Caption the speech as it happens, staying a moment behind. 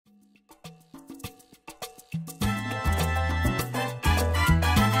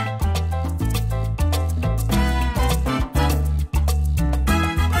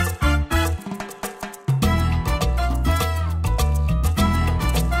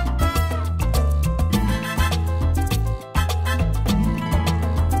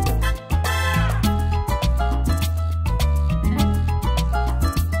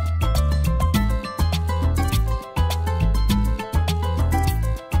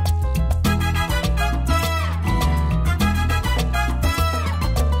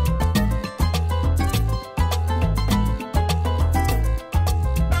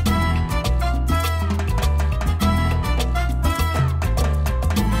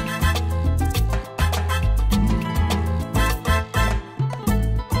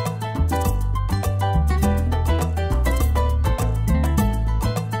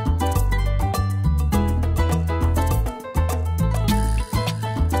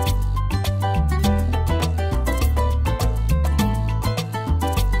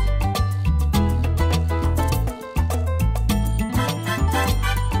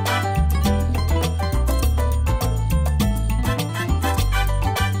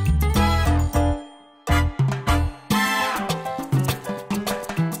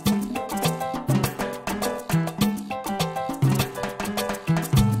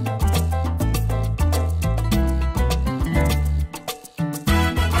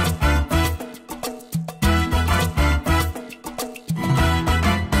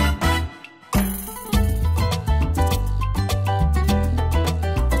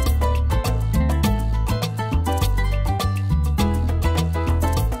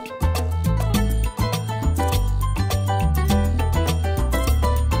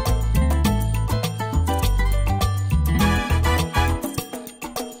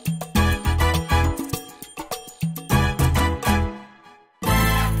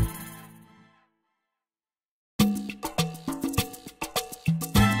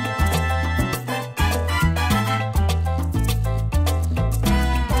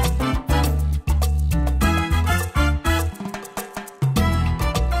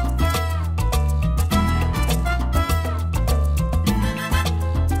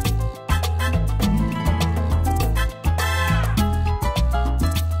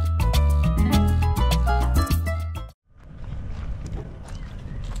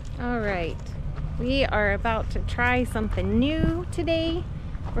All right, we are about to try something new today.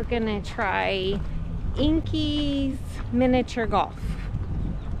 We're gonna try Inky's miniature golf.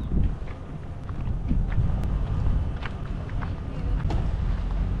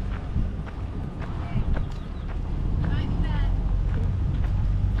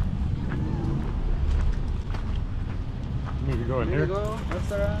 Need to go in here?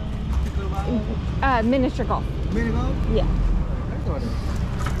 Miniature golf. Mini golf? Yeah.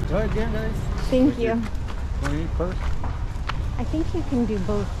 Enjoy again, guys. Thank you. Want to eat first? I think you can do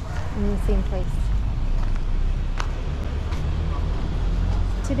both in the same place.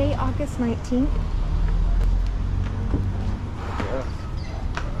 Today, August 19th. Yes.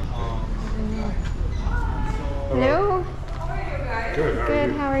 Hello. Good.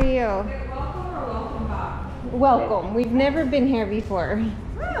 Good. How are you? Welcome or welcome back? Welcome. We've never been here before.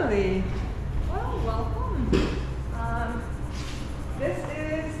 Really? Well, welcome. This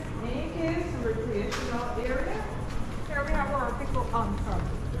is Inky's recreational area. Here we have our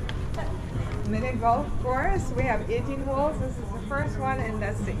mini golf course. We have 18 holes. This is the first one, and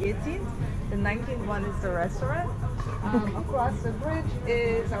that's the 18th. The 19th one is the restaurant. Across the bridge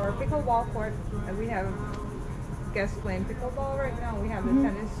is our pickleball court, and we have guests playing pickleball right now. We have the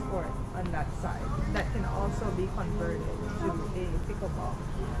tennis court on that side that can also be converted to a pickleball,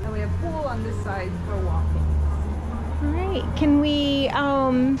 and we have pool on this side for walking. All right. Can we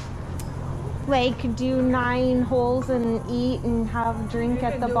like do 9 holes and eat and have a drink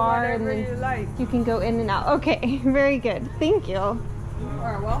at the bar, and then you like. you can go in and out? Okay. Very good. Thank you. You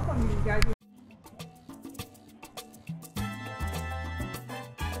are welcome, you guys.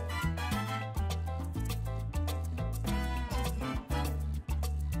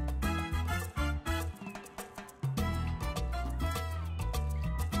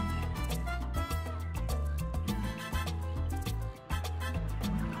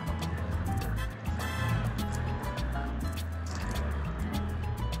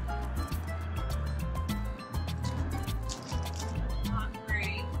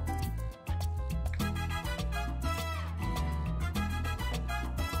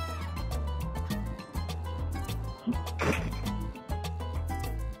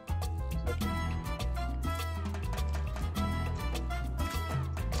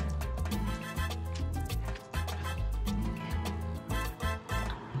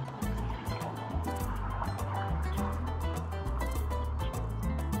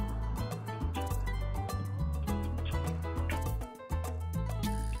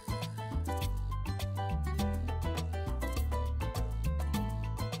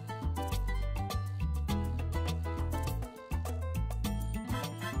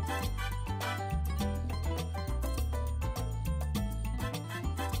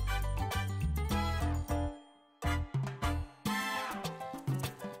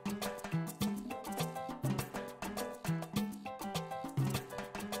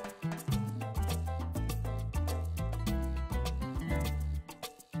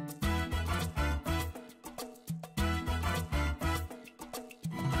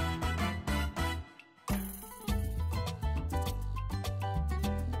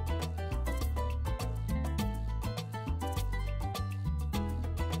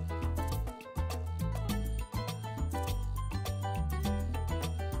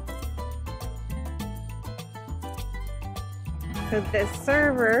 So the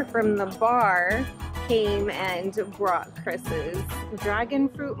server from the bar came and brought Chris's dragon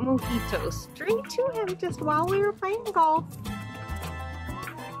fruit mojito straight to him just while we were playing golf.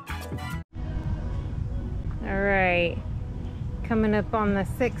 All right, coming up on the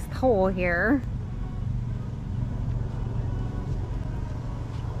 6th hole here.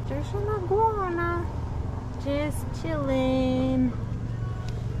 There's an iguana just chilling.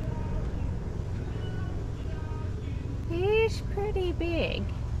 He's pretty big.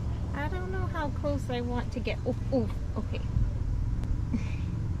 I don't know how close I want to get. Oh, oh, okay.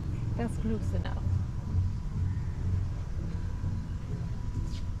 That's close enough.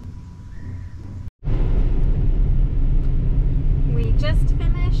 We just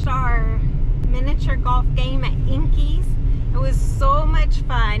finished our miniature golf game at Inky's. It was so much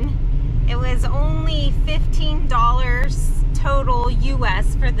fun. It was only $15 total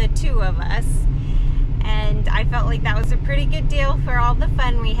US for the 2 of us. And I felt like that was a pretty good deal for all the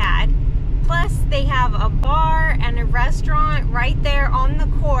fun we had. Plus, they have a bar and a restaurant right there on the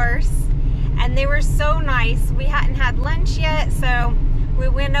course, and they were so nice. We hadn't had lunch yet, so we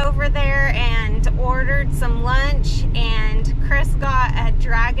went over there and ordered some lunch, and Chris got a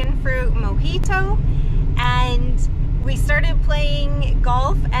dragon fruit mojito, and we started playing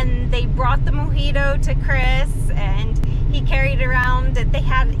golf, and they brought the mojito to Chris, and he carried around. They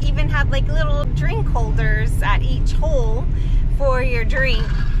had even had like little drink holders at each hole for your drink.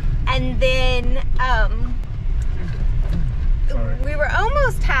 And then we were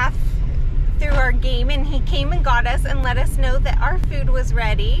almost half through our game, and he came and got us and let us know that our food was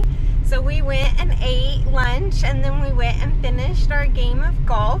ready. So we went and ate lunch, and then we went and finished our game of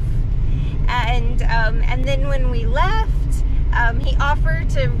golf. And then when we left, he offered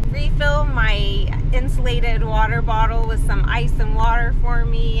to refill my insulated water bottle with some ice and water for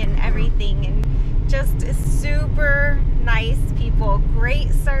me and everything. And just super nice people,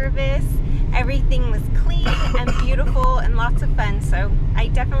 great service. Everything was clean and beautiful and lots of fun. So I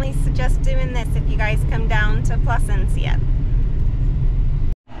definitely suggest doing this if you guys come down to Placencia.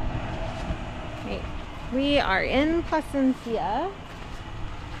 Okay, we are in Placencia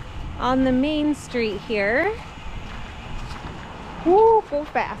on the main street here. Woo, go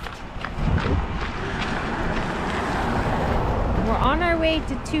fast. We're on our way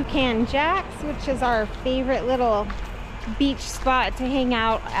to Toucan Jack's, which is our favorite little beach spot to hang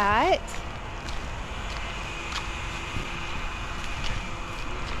out at.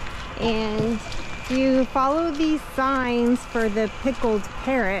 And you follow these signs for the pickled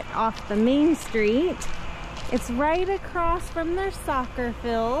parrot off the main street. It's right across from their soccer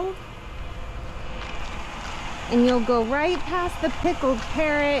field. And you'll go right past the pickled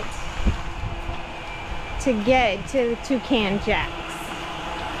parrot to get to Toucan Jack's.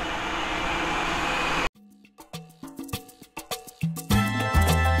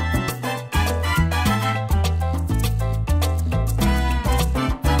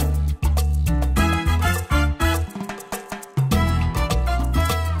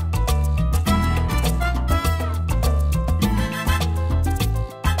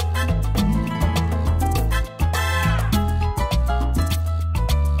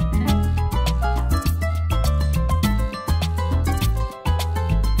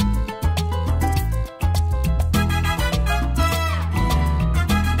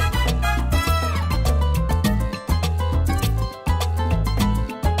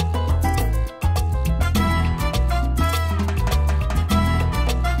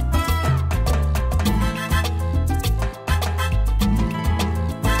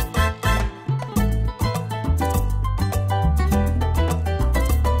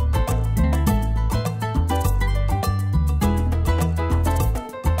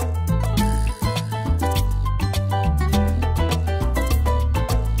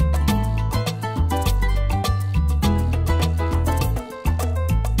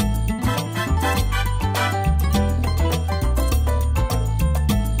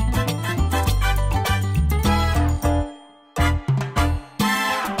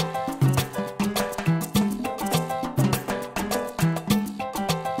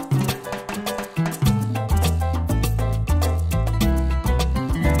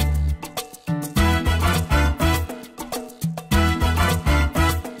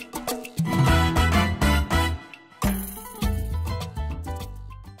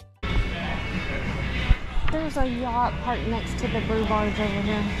 There's a yacht parked next to the Brew Barge over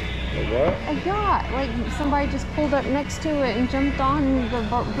here. A what? A yacht. Like somebody just pulled up next to it and jumped on the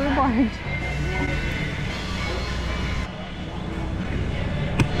Brew Barge.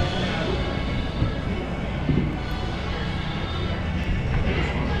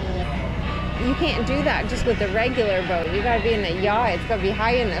 You can't do that just with a regular boat. You gotta be in a yacht. It's gotta be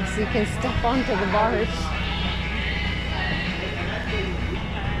high enough so you can step onto the barge.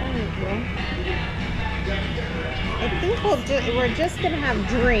 I think we're just gonna have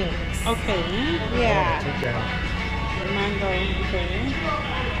drinks. Okay. Yeah. Mango. Okay.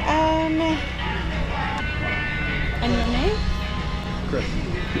 And your name? Chris.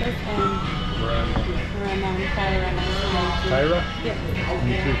 Chris Ramon. Tyra. Tyra? Yes.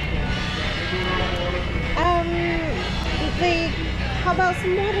 Me too. How about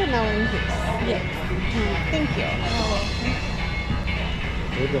some watermelon juice? Yes. Thank you.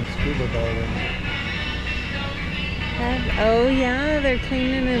 We've been scuba diving. Oh yeah, they're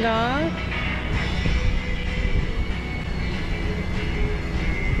cleaning it off.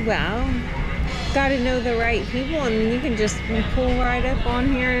 Wow. Got to know the right people, and you can just pull right up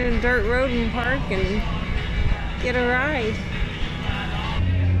on here in a dirt road and park and get a ride.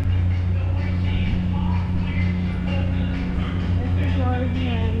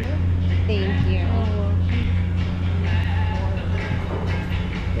 Thank you.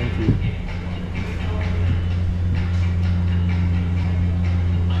 Thank you.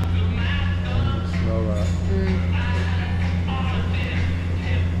 Smell that.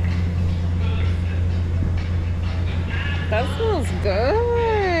 That smells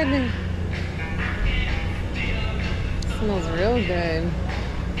good. Smells real good.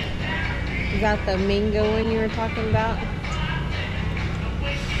 Is that the mango one you were talking about?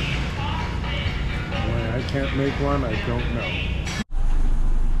 Why I can't make one, I don't know.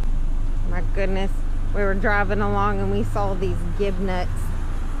 My goodness. We were driving along and we saw these gib nuts.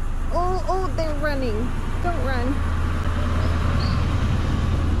 Oh, oh, they're running. Don't run.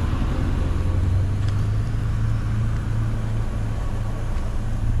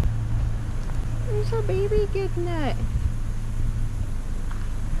 There's a baby gib nut.